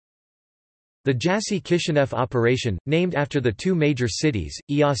The Jassy-Kishinev operation, named after the two major cities,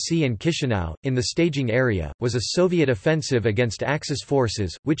 Jassy and Chisinau, in the staging area, was a Soviet offensive against Axis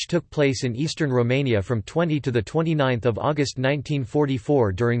forces, which took place in eastern Romania from 20 to 29 August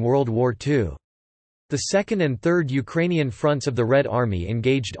 1944 during World War II. The 2nd and 3rd Ukrainian fronts of the Red Army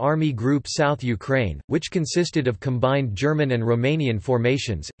engaged Army Group South Ukraine, which consisted of combined German and Romanian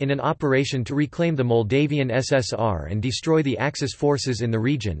formations, in an operation to reclaim the Moldavian SSR and destroy the Axis forces in the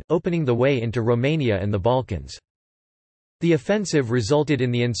region, opening the way into Romania and the Balkans. The offensive resulted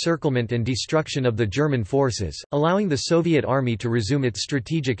in the encirclement and destruction of the German forces, allowing the Soviet Army to resume its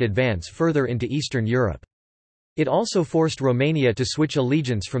strategic advance further into Eastern Europe. It also forced Romania to switch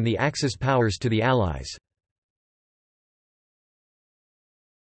allegiance from the Axis powers to the Allies.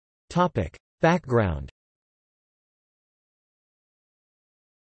 Background.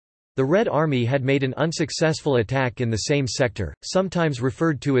 The Red Army had made an unsuccessful attack in the same sector, sometimes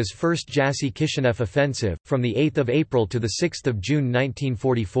referred to as First Jassy-Kishinev Offensive, from 8 April to 6 June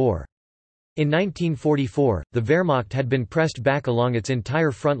 1944. In 1944, the Wehrmacht had been pressed back along its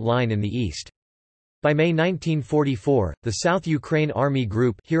entire front line in the east. By May 1944, the South Ukraine Army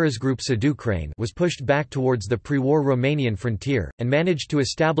Group was pushed back towards the pre-war Romanian frontier, and managed to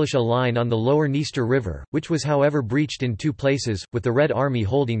establish a line on the lower Dniester River, which was however breached in two places, with the Red Army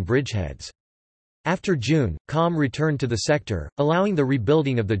holding bridgeheads. After June, calm returned to the sector, allowing the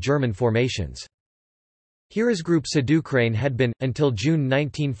rebuilding of the German formations. Heeresgruppe Südukraine had been, until June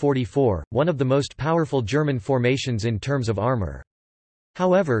 1944, one of the most powerful German formations in terms of armor.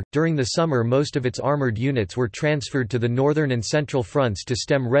 However, during the summer most of its armoured units were transferred to the northern and central fronts to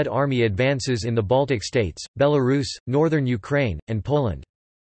stem Red Army advances in the Baltic states, Belarus, northern Ukraine, and Poland.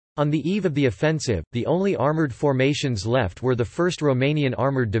 On the eve of the offensive, the only armoured formations left were the 1st Romanian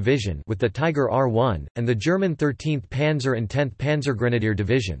Armoured Division with the Tiger R1, and the German 13th Panzer and 10th Panzergrenadier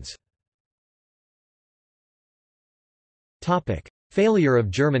Divisions. Failure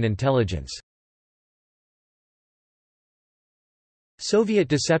of German intelligence. Soviet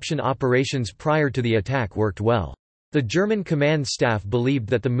deception operations prior to the attack worked well. The German command staff believed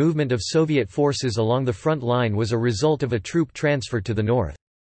that the movement of Soviet forces along the front line was a result of a troop transfer to the north.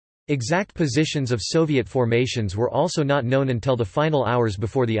 Exact positions of Soviet formations were also not known until the final hours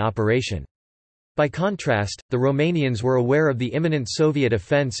before the operation. By contrast, the Romanians were aware of the imminent Soviet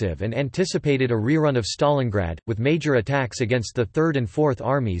offensive and anticipated a rerun of Stalingrad, with major attacks against the 3rd and 4th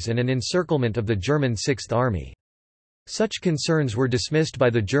Armies and an encirclement of the German 6th Army. Such concerns were dismissed by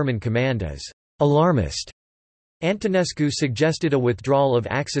the German command as alarmist. Antonescu suggested a withdrawal of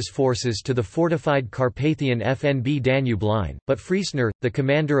Axis forces to the fortified Carpathian FNB Danube line, but Friesner, the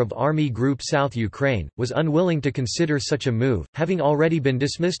commander of Army Group South Ukraine, was unwilling to consider such a move, having already been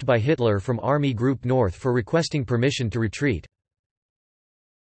dismissed by Hitler from Army Group North for requesting permission to retreat.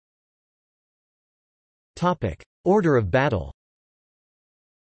 Order of battle.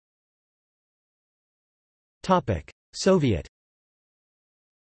 Soviet.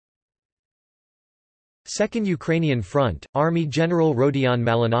 2nd Ukrainian Front, Army General Rodion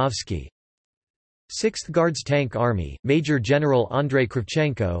Malinovsky. 6th Guards Tank Army, Major General Andrei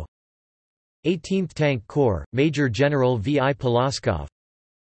Kravchenko. 18th Tank Corps, Major General V.I. Poloskov.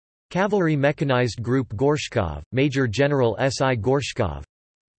 Cavalry Mechanized Group Gorshkov, Major General S.I. Gorshkov.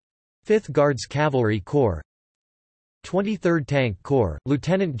 5th Guards Cavalry Corps. 23rd Tank Corps,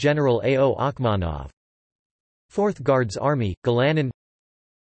 Lieutenant General A.O. Akhmanov. 4th Guards Army, Galanin.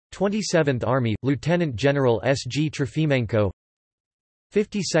 27th Army, Lieutenant General S. G. Trofimenko.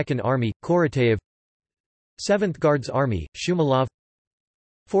 52nd Army, Korotayev. 7th Guards Army, Shumilov.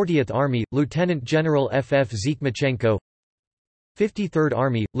 40th Army, Lieutenant General F. F. Zikmachenko. 53rd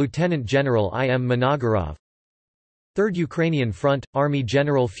Army, Lieutenant General I. M. Monogorov. 3rd Ukrainian Front, Army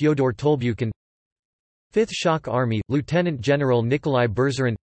General Fyodor Tolbukin. 5th Shock Army, Lieutenant General Nikolai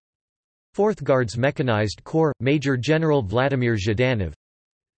Berzarin. 4th Guards Mechanized Corps, Major General Vladimir Zhdanov.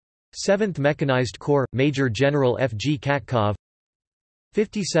 7th Mechanized Corps, Major General F. G. Katkov.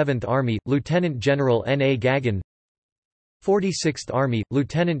 57th Army, Lieutenant General N. A. Gagin. 46th Army,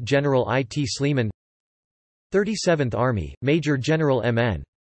 Lieutenant General I. T. Sleeman. 37th Army, Major General M. N.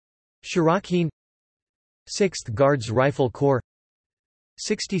 Shirokhin. 6th Guards Rifle Corps.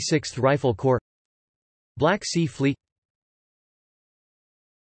 66th Rifle Corps. Black Sea Fleet.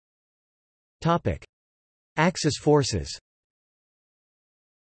 Axis forces.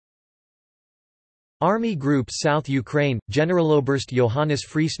 Army Group South Ukraine, Generaloberst Johannes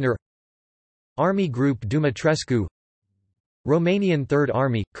Friesner. Army Group Dumitrescu. Romanian Third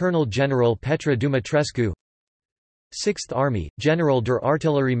Army, Colonel General Petre Dumitrescu. 6th Army, General der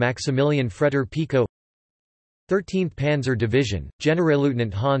Artillerie Maximilian Freder Pico. 13th Panzer Division,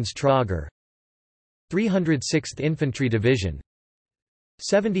 Generalleutnant Hans Trager. 306th Infantry Division,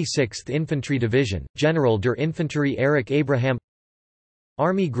 76th Infantry Division, General der Infanterie Erich Abraham,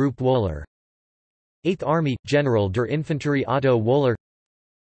 Army Group Wohler, 8th Army, General der Infanterie Otto Wohler,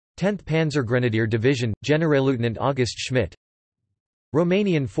 10th Panzergrenadier Division, Generalleutnant August Schmidt,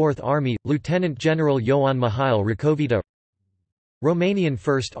 Romanian 4th Army, Lieutenant General Ioan Mihail Racovita, Romanian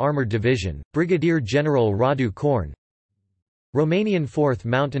 1st Armored Division, Brigadier General Radu Corn, Romanian 4th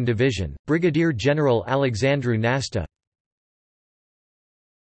Mountain Division, Brigadier General Alexandru Nasta.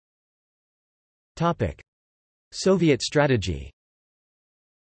 Soviet strategy.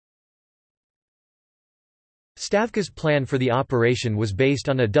 Stavka's plan for the operation was based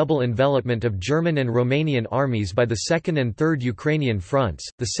on a double envelopment of German and Romanian armies by the 2nd and 3rd Ukrainian fronts.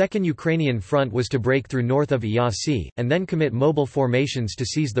 The 2nd Ukrainian front was to break through north of Jassy, and then commit mobile formations to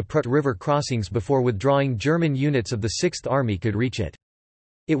seize the Prut River crossings before withdrawing German units of the 6th Army could reach it.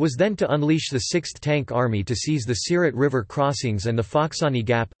 It was then to unleash the 6th Tank Army to seize the Siret River crossings and the Foxani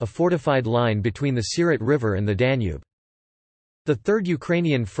Gap, a fortified line between the Siret River and the Danube. The 3rd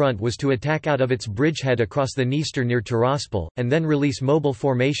Ukrainian front was to attack out of its bridgehead across the Dniester near Tiraspol, and then release mobile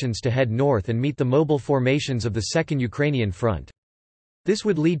formations to head north and meet the mobile formations of the 2nd Ukrainian front. This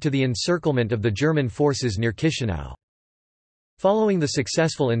would lead to the encirclement of the German forces near Chisinau. Following the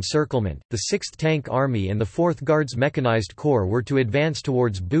successful encirclement, the 6th Tank Army and the 4th Guards Mechanized Corps were to advance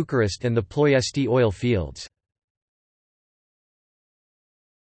towards Bucharest and the Ploiesti oil fields.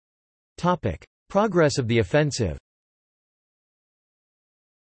 Progress of the offensive.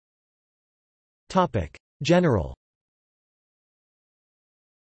 General.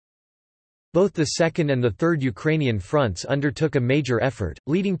 Both the 2nd and the 3rd Ukrainian fronts undertook a major effort,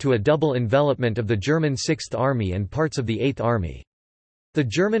 leading to a double envelopment of the German 6th Army and parts of the 8th Army. The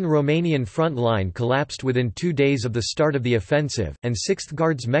German-Romanian front line collapsed within 2 days of the start of the offensive, and 6th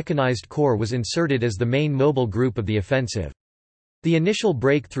Guards Mechanized Corps was inserted as the main mobile group of the offensive. The initial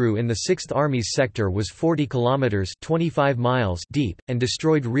breakthrough in the 6th Army's sector was 40 kilometers (25 miles) deep and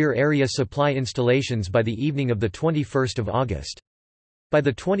destroyed rear area supply installations by the evening of the 21st of August. By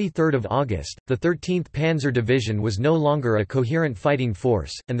the 23rd of August, the 13th Panzer Division was no longer a coherent fighting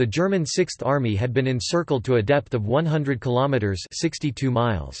force, and the German 6th Army had been encircled to a depth of 100 kilometers (62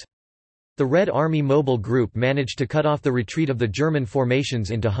 miles). The Red Army Mobile Group managed to cut off the retreat of the German formations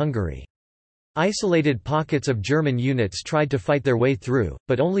into Hungary. Isolated pockets of German units tried to fight their way through,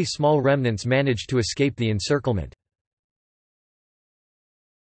 but only small remnants managed to escape the encirclement.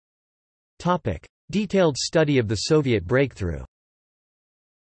 Detailed study of the Soviet breakthrough.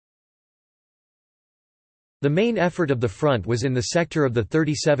 The main effort of the front was in the sector of the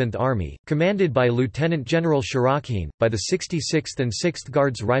 37th Army, commanded by Lieutenant General Shirokhin, by the 66th and 6th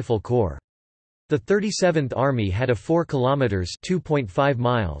Guards Rifle Corps. The 37th Army had a 4 kilometers (2.5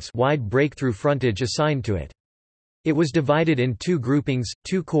 miles) wide breakthrough frontage assigned to it. It was divided in 2 groupings,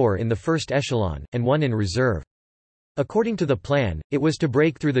 2 corps in the first echelon, and 1 in reserve. According to the plan, it was to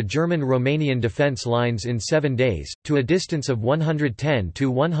break through the German-Romanian defense lines in 7 days, to a distance of 110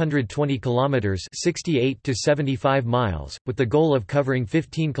 to 120 kilometers (68 to 75 miles), with the goal of covering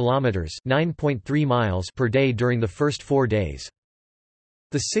 15 kilometers (9.3 miles) per day during the first 4 days.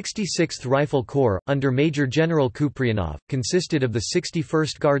 The 66th Rifle Corps, under Major General Kuprianov, consisted of the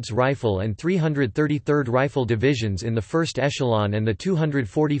 61st Guards Rifle and 333rd Rifle Divisions in the first echelon and the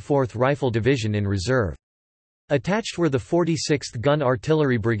 244th Rifle Division in reserve. Attached were the 46th Gun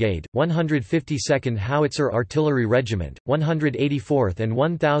Artillery Brigade, 152nd Howitzer Artillery Regiment, 184th and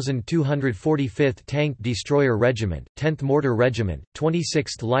 1245th Tank Destroyer Regiment, 10th Mortar Regiment,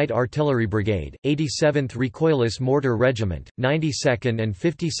 26th Light Artillery Brigade, 87th Recoilless Mortar Regiment, 92nd and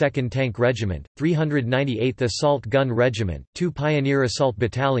 52nd Tank Regiment, 398th Assault Gun Regiment, 2 Pioneer Assault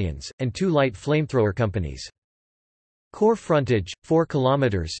Battalions, and 2 Light Flamethrower Companies. Corps frontage, 4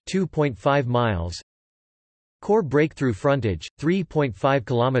 kilometers (2.5 miles). Corps breakthrough frontage, 3.5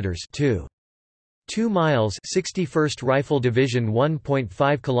 kilometers (2 miles). 61st Rifle Division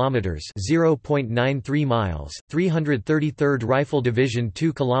 1.5 kilometers (0.93 miles). 333rd Rifle Division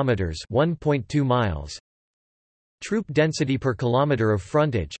 2 kilometers (1.2 miles). Troop density per kilometer of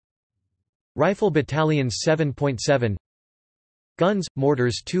frontage. Rifle battalions 7.7. Guns,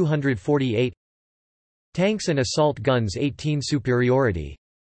 mortars 248. Tanks and assault guns 18. Superiority.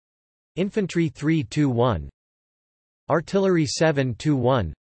 Infantry 3-1. Artillery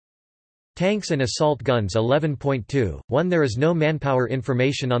 7-1. Tanks and assault guns 11.2. There is no manpower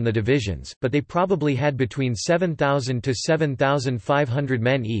information on the divisions, but they probably had between 7,000 to 7,500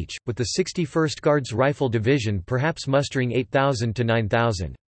 men each, with the 61st Guards Rifle Division perhaps mustering 8,000 to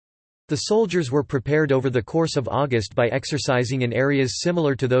 9,000. The soldiers were prepared over the course of August by exercising in areas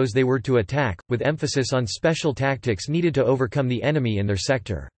similar to those they were to attack, with emphasis on special tactics needed to overcome the enemy in their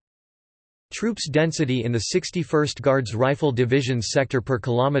sector. Troops density in the 61st Guards Rifle Division's sector per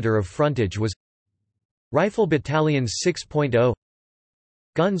kilometer of frontage was Rifle Battalions 6.0,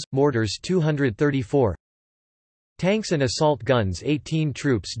 Guns, Mortars 234, Tanks and Assault Guns 18.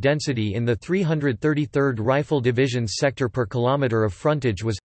 Troops density in the 333rd Rifle Division's sector per kilometer of frontage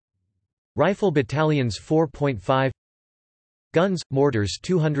was Rifle Battalions 4.5, Guns, Mortars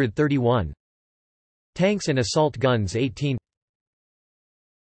 231, Tanks and Assault Guns 18.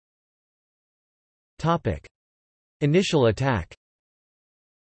 Initial attack.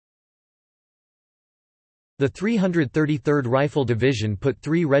 The 333rd Rifle Division put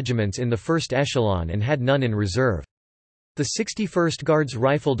 3 regiments in the first echelon and had none in reserve. The 61st Guards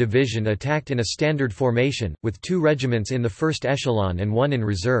Rifle Division attacked in a standard formation, with 2 regiments in the first echelon and 1 in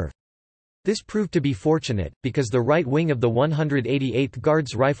reserve. This proved to be fortunate, because the right wing of the 188th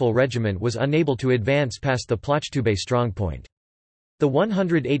Guards Rifle Regiment was unable to advance past the Plochtube strongpoint. The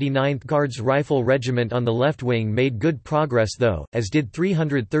 189th Guards Rifle Regiment on the left wing made good progress though, as did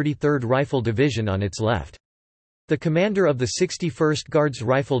 333rd Rifle Division on its left. The commander of the 61st Guards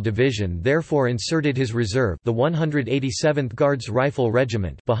Rifle Division therefore inserted his reserve, the 187th Guards Rifle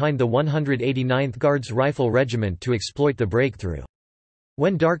Regiment, behind the 189th Guards Rifle Regiment to exploit the breakthrough.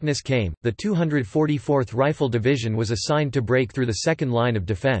 When darkness came, the 244th Rifle Division was assigned to break through the second line of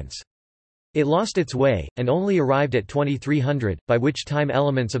defense. It lost its way, and only arrived at 2300, by which time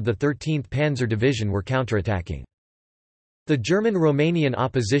elements of the 13th Panzer Division were counterattacking. The German-Romanian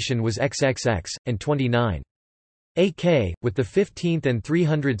opposition was XXX, and 29. AK, with the 15th and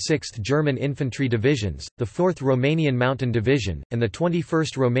 306th German Infantry Divisions, the 4th Romanian Mountain Division, and the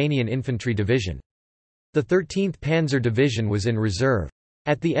 21st Romanian Infantry Division. The 13th Panzer Division was in reserve.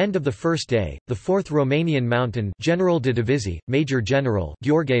 At the end of the first day, the 4th Romanian Mountain General de Divizii, Major General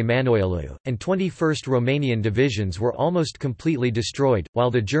Gheorghe Manoilu, and 21st Romanian divisions were almost completely destroyed, while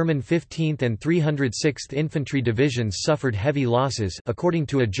the German 15th and 306th Infantry Divisions suffered heavy losses. According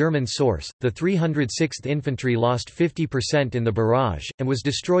to a German source, the 306th Infantry lost 50% in the barrage, and was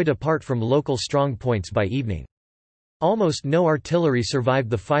destroyed apart from local strong points by evening. Almost no artillery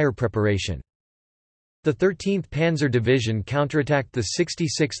survived the fire preparation. The 13th Panzer Division counterattacked the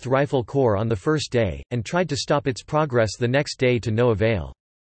 66th Rifle Corps on the first day, and tried to stop its progress the next day to no avail.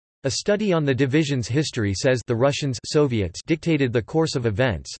 A study on the division's history says the Russians Soviets dictated the course of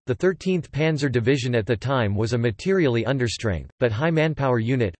events. The 13th Panzer Division at the time was a materially understrength, but high manpower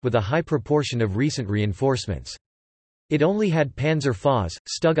unit, with a high proportion of recent reinforcements. It only had Panzer FAs,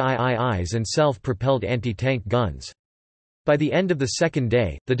 Stug IIIs and self-propelled anti-tank guns. By the end of the second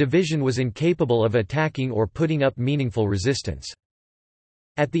day, the division was incapable of attacking or putting up meaningful resistance.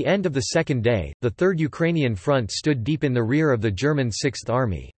 At the end of the second day, the Third Ukrainian Front stood deep in the rear of the German Sixth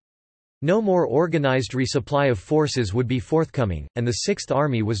Army. No more organized resupply of forces would be forthcoming, and the Sixth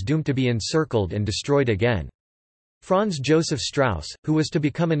Army was doomed to be encircled and destroyed again. Franz Joseph Strauss, who was to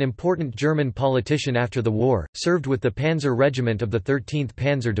become an important German politician after the war, served with the Panzer Regiment of the 13th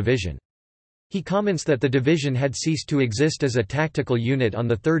Panzer Division. He comments that the division had ceased to exist as a tactical unit on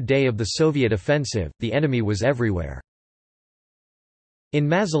the third day of the Soviet offensive. The enemy was everywhere. In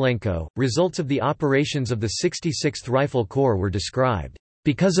Mazelenko, results of the operations of the 66th Rifle Corps were described.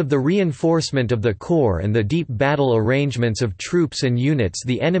 Because of the reinforcement of the corps and the deep battle arrangements of troops and units,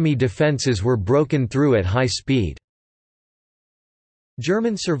 the enemy defenses were broken through at high speed.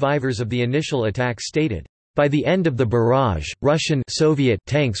 German survivors of the initial attack stated, "By the end of the barrage, Russian Soviet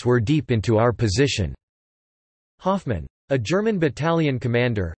tanks were deep into our position." Hoffmann. A German battalion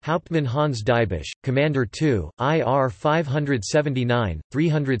commander, Hauptmann Hans Diebisch, Commander 2, IR 579,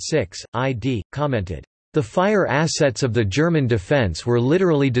 306, ID, commented, "The fire assets of the German defense were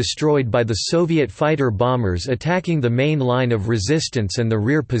literally destroyed by the Soviet fighter bombers attacking the main line of resistance and the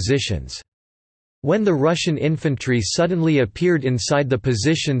rear positions. When the Russian infantry suddenly appeared inside the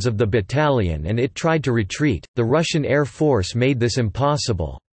positions of the battalion and it tried to retreat, the Russian Air Force made this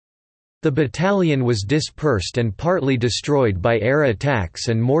impossible. The battalion was dispersed and partly destroyed by air attacks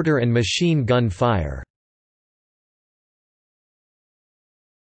and mortar and machine gun fire."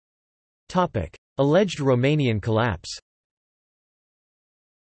 Alleged Romanian collapse.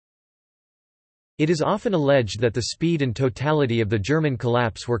 It is often alleged that the speed and totality of the German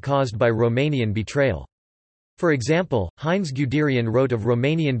collapse were caused by Romanian betrayal. For example, Heinz Guderian wrote of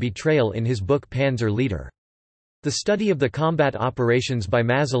Romanian betrayal in his book Panzer Leader. The study of the combat operations by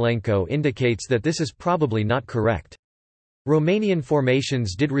Mazelenko indicates that this is probably not correct. Romanian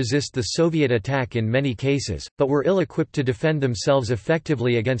formations did resist the Soviet attack in many cases, but were ill-equipped to defend themselves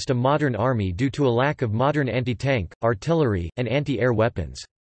effectively against a modern army due to a lack of modern anti-tank, artillery, and anti-air weapons.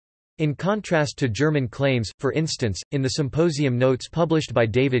 In contrast to German claims, for instance, in the symposium notes published by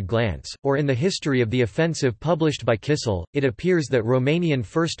David Glantz, or in the history of the offensive published by Kissel, it appears that Romanian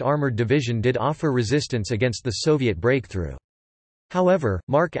 1st Armoured Division did offer resistance against the Soviet breakthrough. However,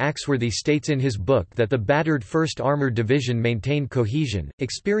 Mark Axworthy states in his book that the battered 1st Armoured Division maintained cohesion,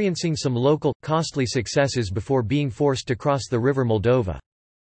 experiencing some local, costly successes before being forced to cross the River Moldova.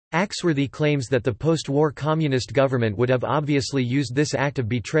 Axworthy claims that the post-war communist government would have obviously used this act of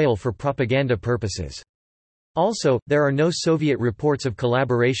betrayal for propaganda purposes. Also, there are no Soviet reports of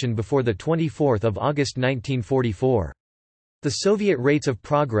collaboration before 24 August 1944. The Soviet rates of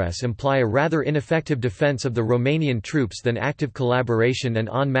progress imply a rather ineffective defense of the Romanian troops than active collaboration and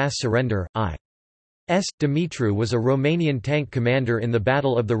en masse surrender. I.S. Dumitru was a Romanian tank commander in the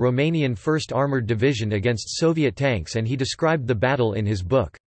Battle of the Romanian 1st Armoured Division against Soviet tanks, and he described the battle in his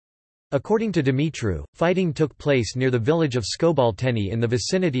book. According to Dumitru, fighting took place near the village of Skobalteni in the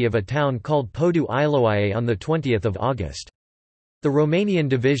vicinity of a town called Podu Iloae on 20 August. The Romanian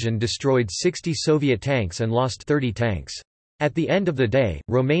division destroyed 60 Soviet tanks and lost 30 tanks. At the end of the day,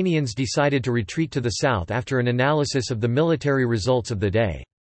 Romanians decided to retreat to the south after an analysis of the military results of the day.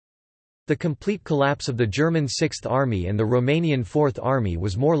 The complete collapse of the German 6th Army and the Romanian 4th Army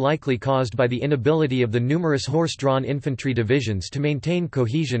was more likely caused by the inability of the numerous horse-drawn infantry divisions to maintain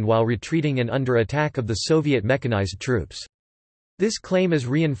cohesion while retreating and under attack of the Soviet mechanized troops. This claim is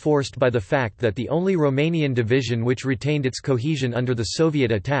reinforced by the fact that the only Romanian division which retained its cohesion under the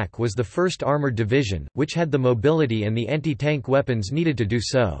Soviet attack was the 1st Armoured Division, which had the mobility and the anti-tank weapons needed to do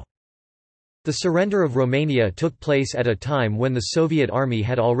so. The surrender of Romania took place at a time when the Soviet army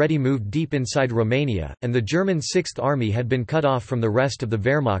had already moved deep inside Romania, and the German 6th Army had been cut off from the rest of the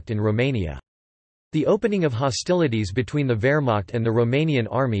Wehrmacht in Romania. The opening of hostilities between the Wehrmacht and the Romanian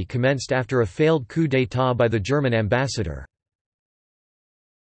army commenced after a failed coup d'état by the German ambassador.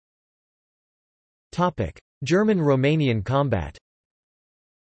 German-Romanian combat.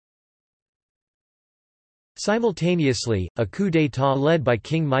 Simultaneously, a coup d'état led by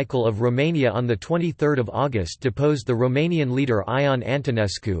King Michael of Romania on 23 August deposed the Romanian leader Ion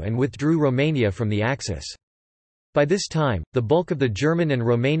Antonescu and withdrew Romania from the Axis. By this time, the bulk of the German and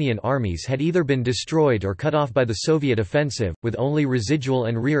Romanian armies had either been destroyed or cut off by the Soviet offensive, with only residual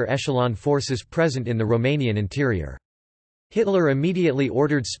and rear echelon forces present in the Romanian interior. Hitler immediately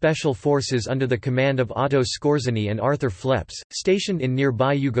ordered special forces under the command of Otto Skorzeny and Arthur Phleps, stationed in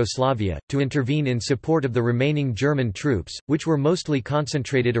nearby Yugoslavia, to intervene in support of the remaining German troops, which were mostly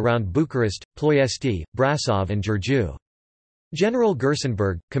concentrated around Bucharest, Ploiesti, Brasov and Giurgiu. General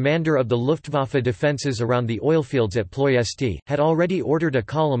Gerstenberg, commander of the Luftwaffe defences around the oilfields at Ploiesti, had already ordered a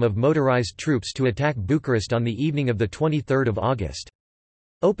column of motorized troops to attack Bucharest on the evening of 23 August.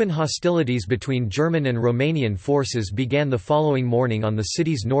 Open hostilities between German and Romanian forces began the following morning on the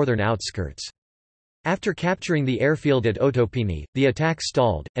city's northern outskirts. After capturing the airfield at Otopeni, the attack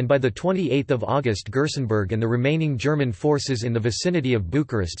stalled, and by 28 August Gerstenberg and the remaining German forces in the vicinity of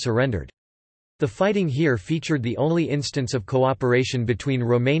Bucharest surrendered. The fighting here featured the only instance of cooperation between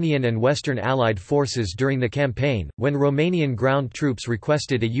Romanian and Western Allied forces during the campaign, when Romanian ground troops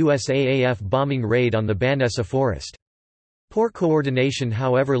requested a USAAF bombing raid on the Băneasa forest. Poor coordination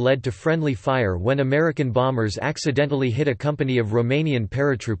however led to friendly fire when American bombers accidentally hit a company of Romanian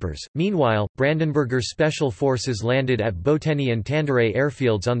paratroopers. Meanwhile, Brandenburger special forces landed at Boteni and Tandare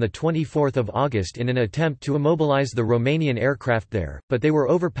airfields on 24 August in an attempt to immobilize the Romanian aircraft there, but they were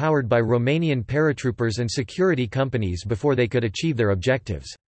overpowered by Romanian paratroopers and security companies before they could achieve their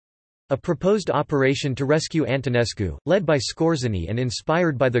objectives. A proposed operation to rescue Antonescu, led by Skorzeny and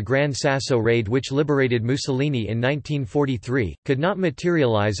inspired by the Gran Sasso raid which liberated Mussolini in 1943, could not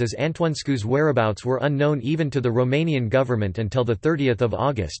materialize as Antonescu's whereabouts were unknown even to the Romanian government until 30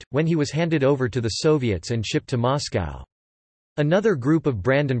 August, when he was handed over to the Soviets and shipped to Moscow. Another group of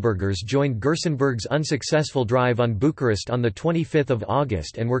Brandenburgers joined Gerstenberg's unsuccessful drive on Bucharest on 25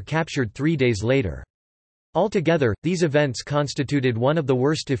 August and were captured 3 days later. Altogether, these events constituted one of the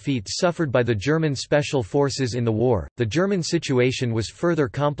worst defeats suffered by the German special forces in the war. The German situation was further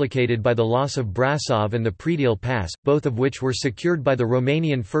complicated by the loss of Brasov and the Predil Pass, both of which were secured by the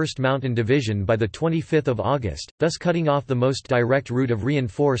Romanian 1st Mountain Division by 25 August, thus cutting off the most direct route of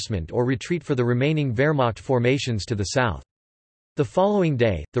reinforcement or retreat for the remaining Wehrmacht formations to the south. The following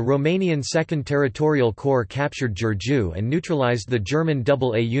day, the Romanian 2nd Territorial Corps captured Giurgiu and neutralized the German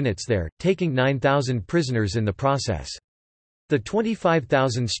AA units there, taking 9,000 prisoners in the process. The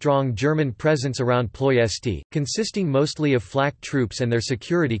 25,000-strong German presence around Ploiesti, consisting mostly of flak troops and their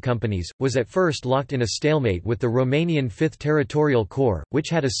security companies, was at first locked in a stalemate with the Romanian 5th Territorial Corps, which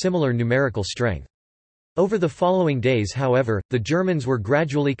had a similar numerical strength. Over the following days, however, the Germans were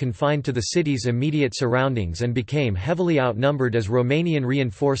gradually confined to the city's immediate surroundings and became heavily outnumbered as Romanian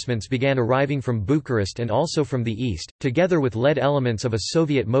reinforcements began arriving from Bucharest and also from the east, together with lead elements of a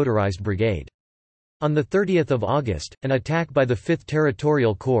Soviet motorized brigade. On 30 August, an attack by the 5th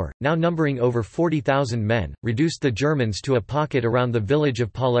Territorial Corps, now numbering over 40,000 men, reduced the Germans to a pocket around the village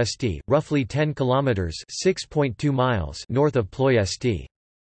of Ploiesti, roughly 10 kilometers (6.2 miles) north of Ploiesti.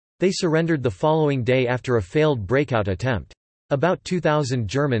 They surrendered the following day after a failed breakout attempt. About 2,000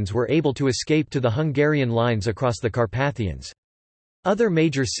 Germans were able to escape to the Hungarian lines across the Carpathians. Other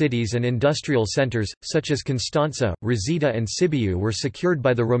major cities and industrial centers, such as Constanța, Rosita and Sibiu, were secured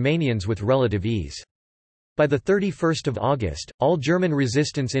by the Romanians with relative ease. By 31 August, all German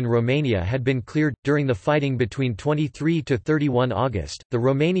resistance in Romania had been cleared. During the fighting between 23 to 31 August, the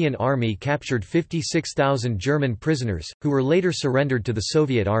Romanian army captured 56,000 German prisoners, who were later surrendered to the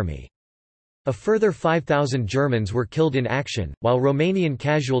Soviet army. A further 5,000 Germans were killed in action, while Romanian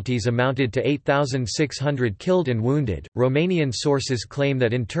casualties amounted to 8,600 killed and wounded. Romanian sources claim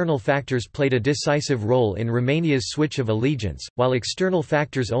that internal factors played a decisive role in Romania's switch of allegiance, while external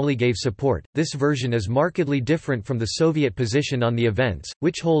factors only gave support. This version is markedly different from the Soviet position on the events,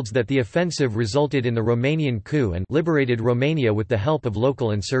 which holds that the offensive resulted in the Romanian coup and liberated Romania with the help of local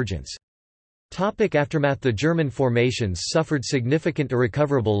insurgents. Aftermath. The German formations suffered significant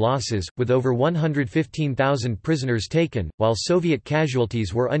irrecoverable losses, with over 115,000 prisoners taken, while Soviet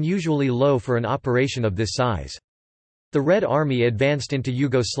casualties were unusually low for an operation of this size. The Red Army advanced into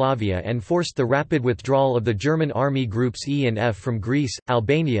Yugoslavia and forced the rapid withdrawal of the German army groups E and F from Greece,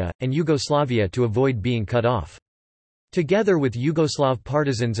 Albania, and Yugoslavia to avoid being cut off. Together with Yugoslav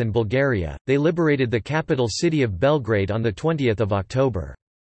partisans and Bulgaria, they liberated the capital city of Belgrade on 20 October.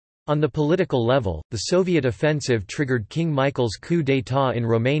 On the political level, the Soviet offensive triggered King Michael's coup d'état in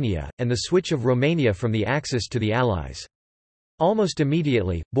Romania, and the switch of Romania from the Axis to the Allies. Almost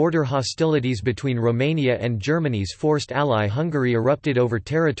immediately, border hostilities between Romania and Germany's forced ally Hungary erupted over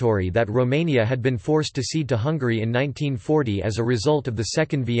territory that Romania had been forced to cede to Hungary in 1940 as a result of the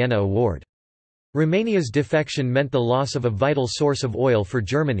Second Vienna Award. Romania's defection meant the loss of a vital source of oil for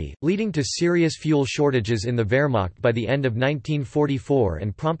Germany, leading to serious fuel shortages in the Wehrmacht by the end of 1944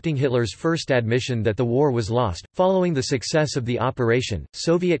 and prompting Hitler's first admission that the war was lost. Following the success of the operation,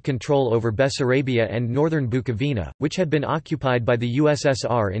 Soviet control over Bessarabia and northern Bukovina, which had been occupied by the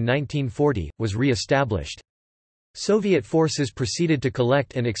USSR in 1940, was re-established. Soviet forces proceeded to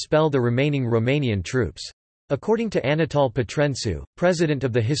collect and expel the remaining Romanian troops. According to Anatol Petrențu, president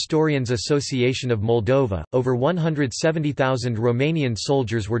of the Historians Association of Moldova, over 170,000 Romanian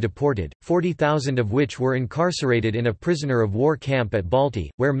soldiers were deported, 40,000 of which were incarcerated in a prisoner of war camp at Balti,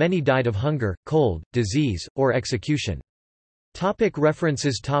 where many died of hunger, cold, disease, or execution.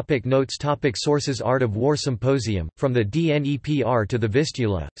 References. Notes. Sources. Art of War Symposium, From the Dnepr to the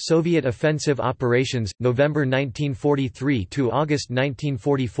Vistula, Soviet Offensive Operations, November 1943 to August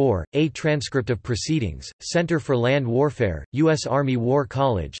 1944, a transcript of proceedings, Center for Land Warfare, U.S. Army War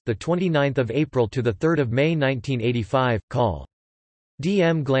College, 29 April to 3 May 1985, Col. D.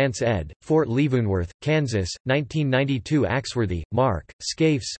 M. Glantz ed., Fort Leavenworth, Kansas, 1992. Axworthy, Mark,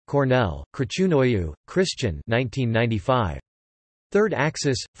 Scapes, Cornell, Crăciunoiu, Christian 1995. Third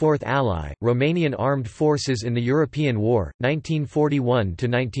Axis, Fourth Ally, Romanian Armed Forces in the European War,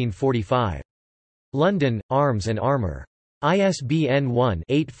 1941–1945. London, Arms and Armour. ISBN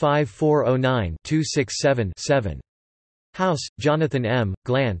 1-85409-267-7. House, Jonathan M.,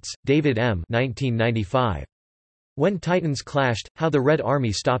 Glantz, David M. 1995. When Titans Clashed, How the Red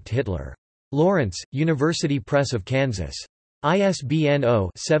Army Stopped Hitler. Lawrence, University Press of Kansas. ISBN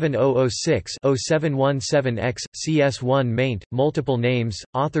 0-7006-0717-X, CS1 maint, multiple names,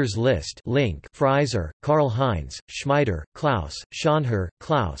 authors list link Freiser, Karl-Heinz, Schmeider, Klaus, Schonherr,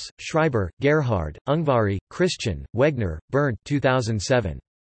 Klaus, Schreiber, Gerhard, Ungvari, Christian, Wegner, Bernd 2007.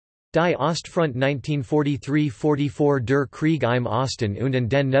 Die Ostfront 1943–44 Der Krieg im Osten und an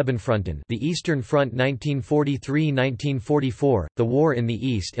den Nebenfronten, The Eastern Front 1943–1944, The War in the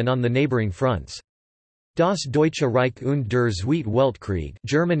East and on the Neighboring Fronts. Das Deutsche Reich und der Zweite Weltkrieg,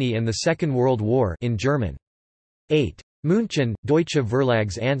 Germany and the Second World War in German. 8. München, Deutsche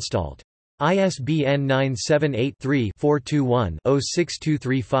Verlagsanstalt. ISBN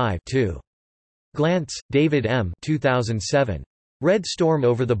 978-3-421-06235-2. Glantz, David M. 2007. Red Storm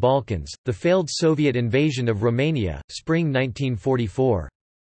over the Balkans, The Failed Soviet Invasion of Romania, Spring 1944.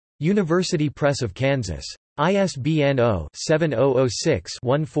 University Press of Kansas. ISBN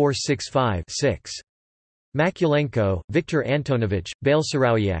 0-7006-1465-6. Makulenko, Viktor Antonovich,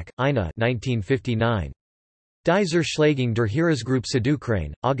 Balsarawiak, Ina 1959. Die Zerschlagung der Heeresgruppe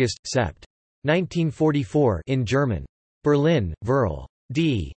Südukraine, August, Sept. 1944 in German. Berlin, Verl.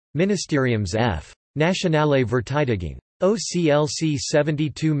 D. Ministeriums F. Nationale Verteidigung. OCLC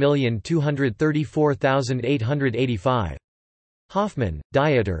 72234885. Hoffmann,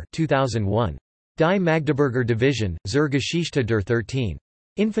 Dieter 2001. Die Magdeburger Division, zur Geschichte der 13.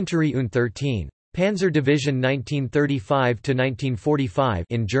 Infanterie und 13. Panzer Division 1935–1945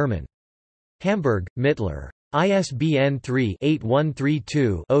 in German. Hamburg, Mittler. ISBN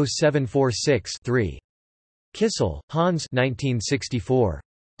 3-8132-0746-3. Kissel, Hans 1964.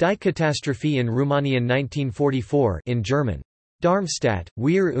 Die Katastrophe in Rumänien 1944 in German. Darmstadt,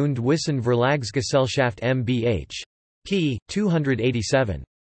 Wir und Wissen Verlagsgesellschaft mbH. p. 287.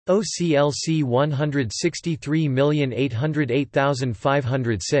 OCLC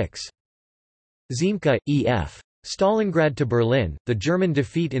 163808506. Ziemke, E.F. Stalingrad to Berlin, The German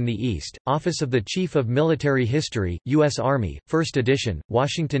Defeat in the East, Office of the Chief of Military History, U.S. Army, 1st edition,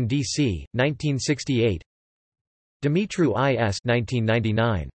 Washington, D.C., 1968. Dumitru I.S.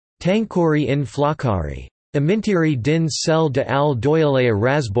 1999. Tankori in Flakari. Amintiri din cel de al doyalea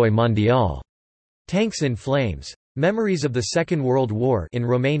razboi mondial. Tanks in Flames. Memories of the Second World War in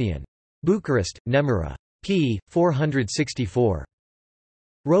Romanian. Bucharest, Nemira. p. 464.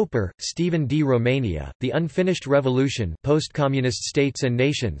 Roper, Stephen D. Romania, The Unfinished Revolution, Post-Communist States and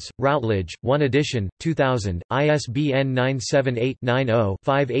Nations, Routledge, 1 edition, 2000, ISBN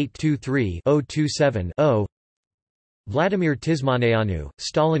 978-90-5823-027-0. Vladimir Tismaneanu,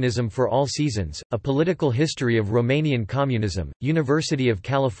 Stalinism for All Seasons, A Political History of Romanian Communism, University of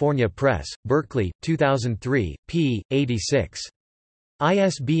California Press, Berkeley, 2003, p. 86.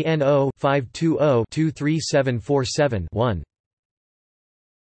 ISBN 0-520-23747-1.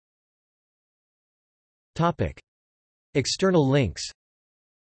 External links.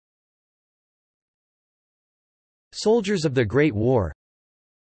 Soldiers of the Great War.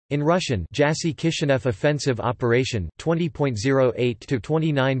 In Russian, Jassy Kishinev Offensive Operation,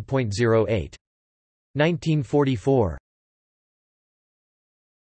 20.08–29.08. 1944.